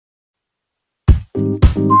Hi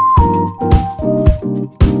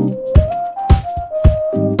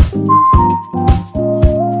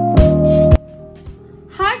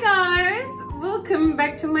guys, welcome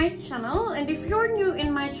back to my channel, and if you're new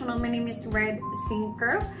in my channel, my name is Red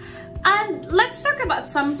Cinco, and let's talk about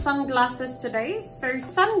some sunglasses today. So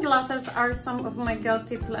sunglasses are some of my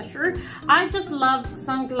guilty pleasure. I just love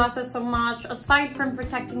sunglasses so much. Aside from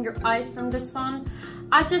protecting your eyes from the sun,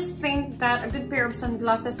 I just think that a good pair of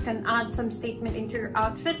sunglasses can add some statement into your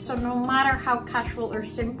outfit. So no matter how casual or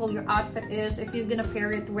simple your outfit is, if you're gonna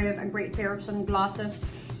pair it with a great pair of sunglasses,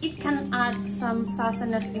 it can add some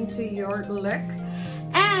sassiness into your look.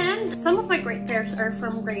 And some of my great pairs are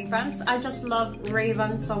from Ray-Bans. I just love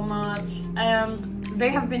Ray-Bans so much. They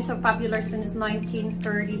have been so popular since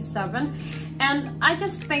 1937, and I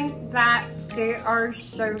just think that they are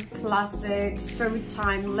so classic, so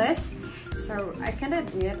timeless. So I can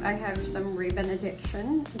admit I have some Ray-Ban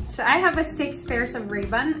addiction. So I have 6 pairs of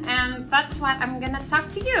Ray-Ban, and that's what I'm gonna talk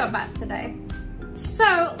to you about today.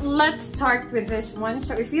 So let's start with this one.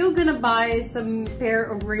 So if you're gonna buy some pair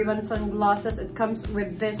of Ray-Ban sunglasses, it comes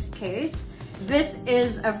with this case. This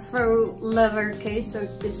is a faux leather case, so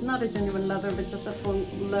it's not a genuine leather, but just a faux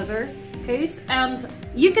leather case. And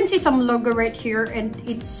you can see some logo right here, and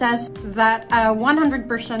it says that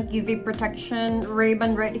 100% UV protection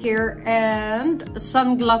Ray-Ban right here, and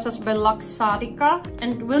sunglasses by Luxottica.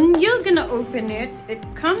 And when you're gonna open it, it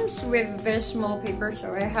comes with this small paper,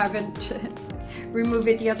 so I haven't remove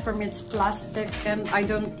it yet from its plastic, and I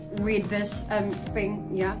don't read this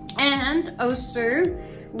thing, yeah. And also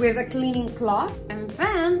with a cleaning cloth. And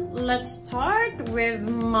then let's start with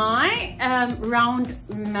my round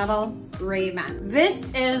metal Ray-Ban. This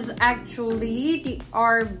is actually the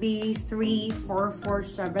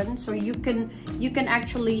RB3447, so you can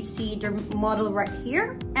actually see the model right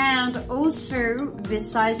here, and also the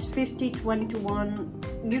size 5021.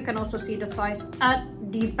 You can also see the size at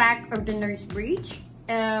the back of the nose breech,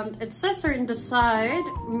 and it says here in the side,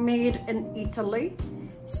 made in Italy.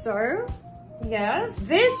 So yes,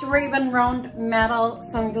 these Ray-Ban round metal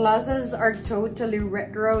sunglasses are totally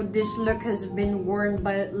retro. This look has been worn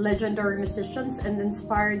by legendary musicians and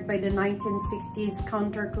inspired by the 1960s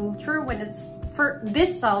counterculture when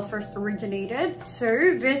this style first originated.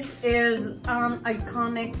 So this is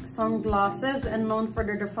iconic sunglasses and known for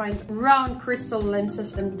their defined round crystal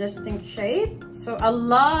lenses and distinct shape. So I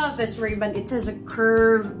love this Ray-Ban. It has a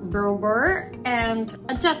curved brow bore and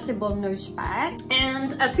adjustable nose pad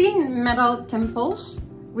and a thin metal temples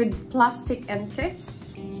with plastic end tips.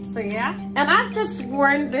 So yeah, and I've just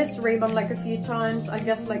worn this Ray-Ban like a few times, I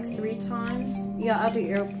guess like 3 times, yeah, at the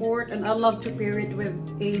airport, and I love to pair it with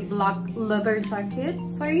a black leather jacket.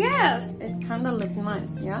 So yes, it kind of looked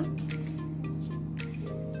nice, yeah.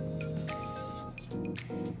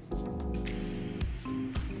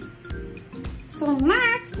 So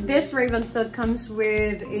next, this Ray-Ban still comes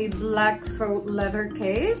with a black faux leather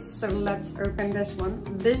case. So let's open this one.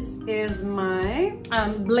 This is my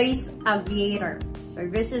Blaze Aviator. So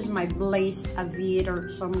this is my Blaze Aviator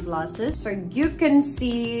sunglasses. So you can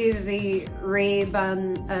see the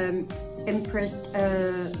Ray-Ban impressed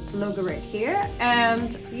logo right here.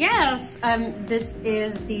 And yes, this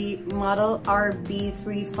is the model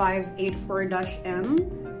RB3584-M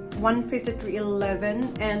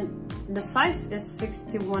 15311, and the size is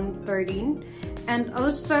 6113. And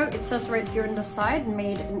also it says right here on the side,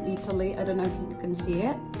 made in Italy. I don't know if you can see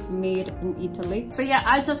it, made in Italy. So yeah,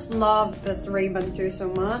 I just love this Ray-Ban too so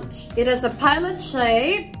much. It is a pilot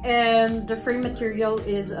shape, and the frame material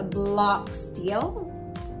is a block steel.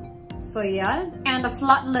 So yeah, and a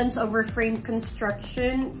flat lens over frame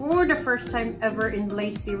construction for the first time ever in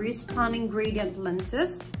Blaze series, stunning gradient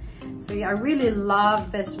lenses. So yeah, I really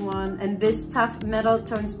love this one, and this tough metal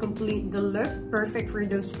tones complete the look, perfect for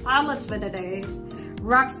those pilots by the days,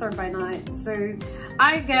 rockstar by night. So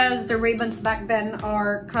I guess the Ray-Bans back then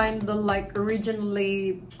are kind of like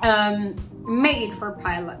originally made for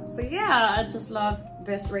pilots. So yeah, I just love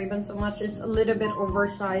this Ray-Ban so much. It's a little bit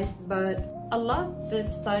oversized, but I love this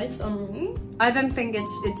size on me. I don't think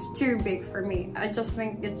it's too big for me. I just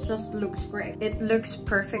think it just looks great. It looks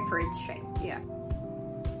perfect for its shape, yeah.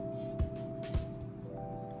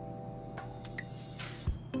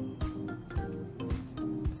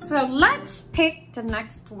 So let's pick the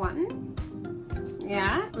next one.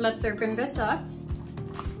 Yeah, let's open this up.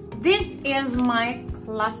 This is my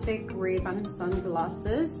classic Ray-Ban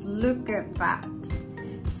sunglasses. Look at that.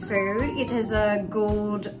 So it has a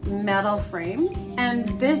gold metal frame, and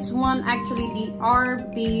this one actually the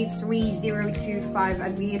RB3025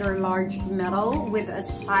 Aviator large metal with a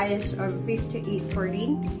size of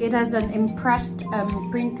 5814. It has an impressed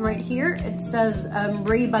print right here. It says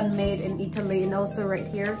Ray-Ban made in Italy, and also right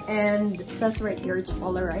here, and it says right here it's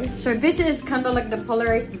polarized. So this is kind of like the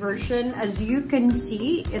polarized version. As you can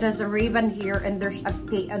see, it has a Ray-Ban here and there's a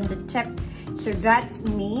P on the tip. So that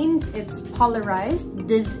means it's polarized.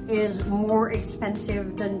 This is more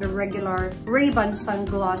expensive than the regular Ray-Ban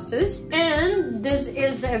sunglasses. And this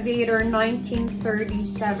is the Aviator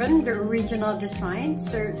 1937, the original design.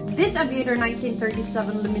 So this Aviator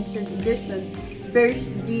 1937 limited edition bears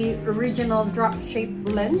the original drop-shaped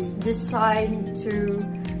lens designed to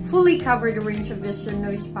fully cover the range of vision,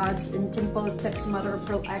 nose pads, and temple tips mother of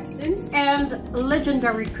pearl accents, and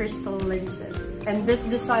legendary crystal lenses. And this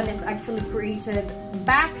design is actually created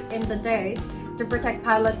back in the days to protect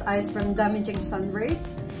pilots' eyes from damaging sun rays.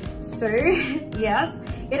 So yes,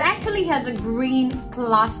 it actually has a green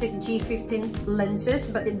classic G15 lenses,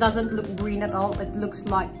 but it doesn't look green at all. It looks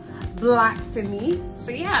like black to me.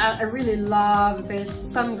 So yeah, I really love this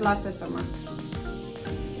sunglasses so much.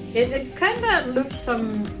 It kind of looks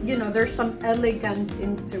some, you know, there's some elegance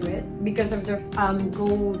into it because of the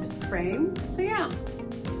gold frame. So yeah.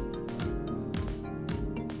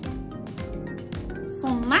 So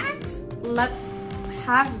next, let's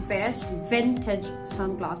have this vintage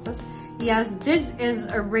sunglasses. Yes, this is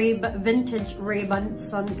a vintage Ray-Ban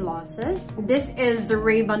sunglasses. This is the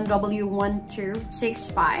Ray-Ban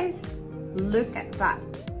W1265. Look at that.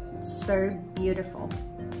 It's so beautiful.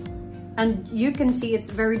 And you can see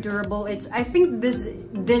it's very durable. I think this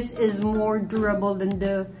is more durable than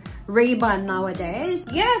the Ray-Ban nowadays.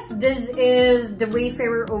 Yes, this is the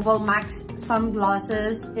Wayfarer Oval Max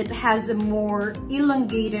sunglasses. It has a more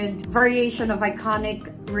elongated variation of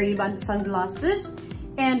iconic Ray-Ban sunglasses.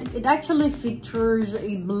 And it actually features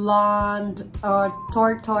a blonde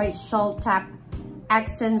tortoise shell tap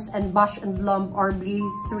accents and Bausch & Lomb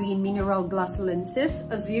RB3 mineral glass lenses.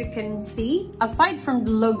 As you can see, aside from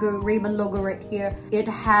the logo, Ray-Ban logo right here, it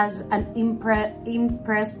has an impressed B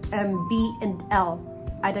and L.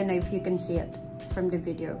 I don't know if you can see it from the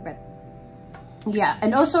video, but yeah.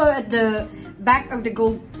 And also at the back of the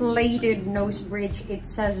gold-plated nose bridge, it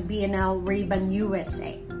says B&L Ray-Ban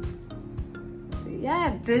USA.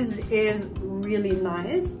 Yeah, this is really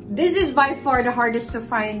nice. This is by far the hardest to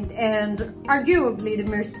find and arguably the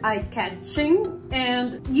most eye-catching.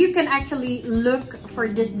 And you can actually look for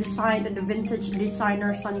this design at the Vintage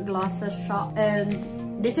Designer Sunglasses shop.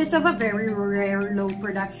 And this is of a very rare low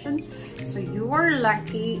production. So you are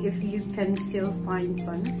lucky if you can still find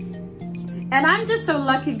some. And I'm just so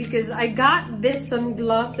lucky because I got this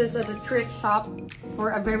sunglasses at a thrift shop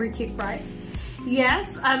for a very cheap price.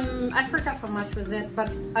 Yes, I forgot how much was it,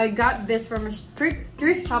 but I got this from a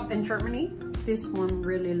thrift shop in Germany. This one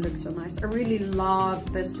really looks so nice. I really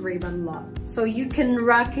love this Ray-Ban lot. So you can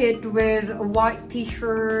rock it with a white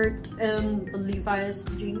t-shirt and Levi's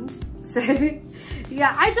jeans. So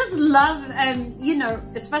yeah, I just love, you know,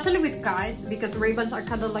 especially with guys, because Ray-Bans are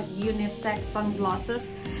kind of like unisex sunglasses.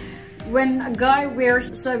 When a guy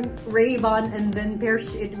wears some Ray-Ban and then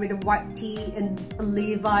pairs it with a white tee and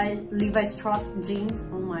Levi's Strauss jeans,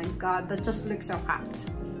 oh my god, that just looks so hot.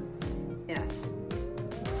 Yes.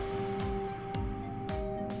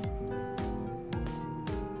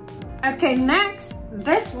 Okay, next,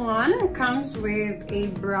 this one comes with a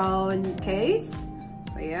brown case.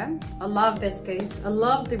 So yeah, I love this case. I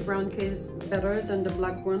love the brown case better than the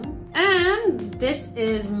black one. And this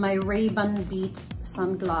is my Ray-Ban Beat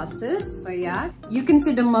sunglasses. So yeah, you can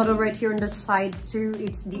see the model right here on the side too.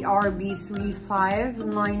 It's the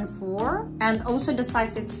RB3594, and also the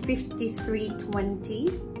size is 5320.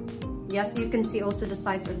 Yes, you can see also the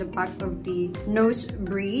size at the back of the nose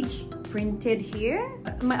bridge printed here.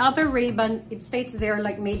 My other Ray-Ban, it states there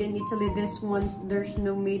like made in Italy. This one, there's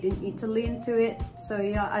no made in Italy into it. So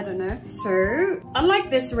yeah, I don't know. So I like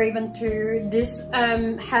this Ray-Ban too. This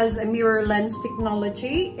has a mirror lens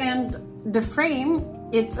technology, and the frame,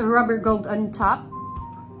 it's a rubber gold on top.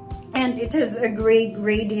 And it has a gray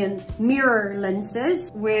gradient mirror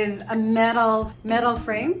lenses with a metal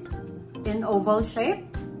frame in oval shape.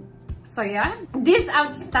 So yeah, this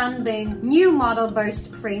outstanding new model boasts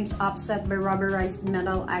frames offset by rubberized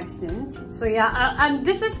metal accents. So yeah, and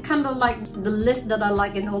this is kind of like the list that I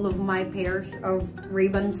like in all of my pairs of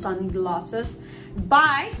Ray-Ban sunglasses.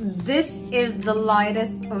 But this is the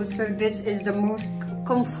lightest. Also, this is the most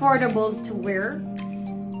comfortable to wear.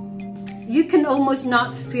 You can almost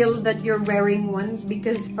not feel that you're wearing one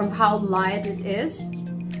because of how light it is.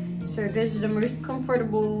 So this is the most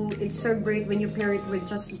comfortable. It's so great when you pair it with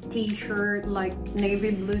just a t-shirt, like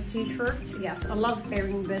navy blue t-shirt. Yes, I love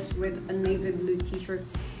pairing this with a navy blue t-shirt,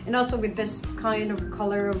 and also with this kind of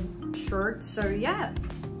color of shirt. So yeah.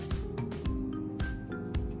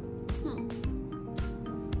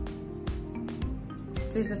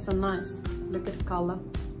 This is so nice. Look at the color.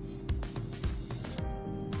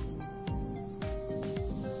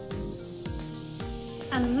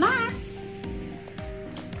 And next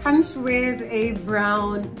comes with a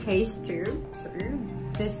brown case too. So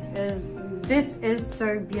this is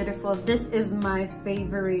so beautiful. This is my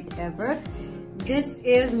favorite ever. This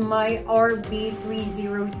is my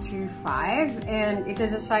RB3025 and it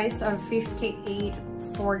is a size of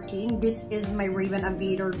 58-14. This is my Ray-Ban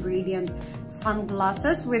Aviator Gradient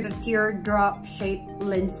sunglasses with a teardrop shaped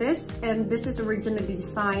lenses, and this is originally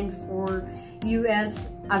designed for US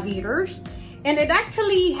aviators. And it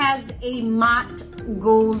actually has a matte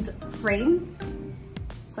gold frame.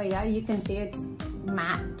 So yeah, you can see it's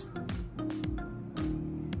matte.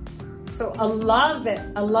 So I love it.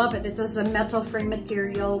 I love it. It is a metal frame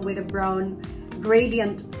material with a brown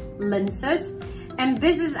gradient lenses. And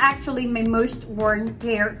this is actually my most worn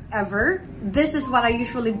pair ever. This is what I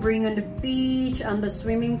usually bring on the beach, on the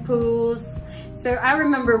swimming pools. So I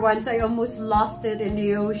remember once I almost lost it in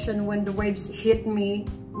the ocean when the waves hit me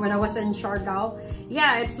when I was in Siargao.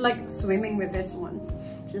 Yeah, it's like swimming with this one.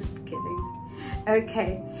 Just kidding.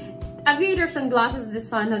 Okay. Aviator sunglasses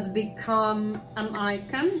design has become an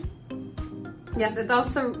icon. Yes, it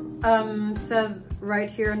also says right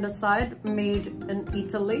here on the side, made in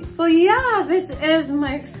Italy. So yeah, this is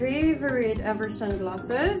my favorite ever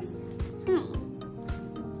sunglasses.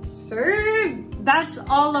 So that's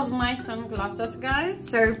all of my sunglasses, guys.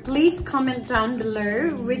 So please comment down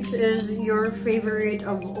below which is your favorite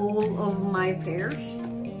of all of my pairs.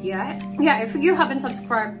 Yeah, if you haven't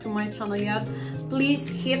subscribed to my channel yet, please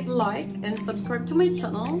hit like and subscribe to my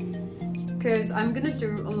channel, because I'm gonna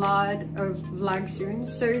do a lot of vlogs soon.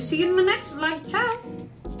 So see you in my next vlog. Ciao.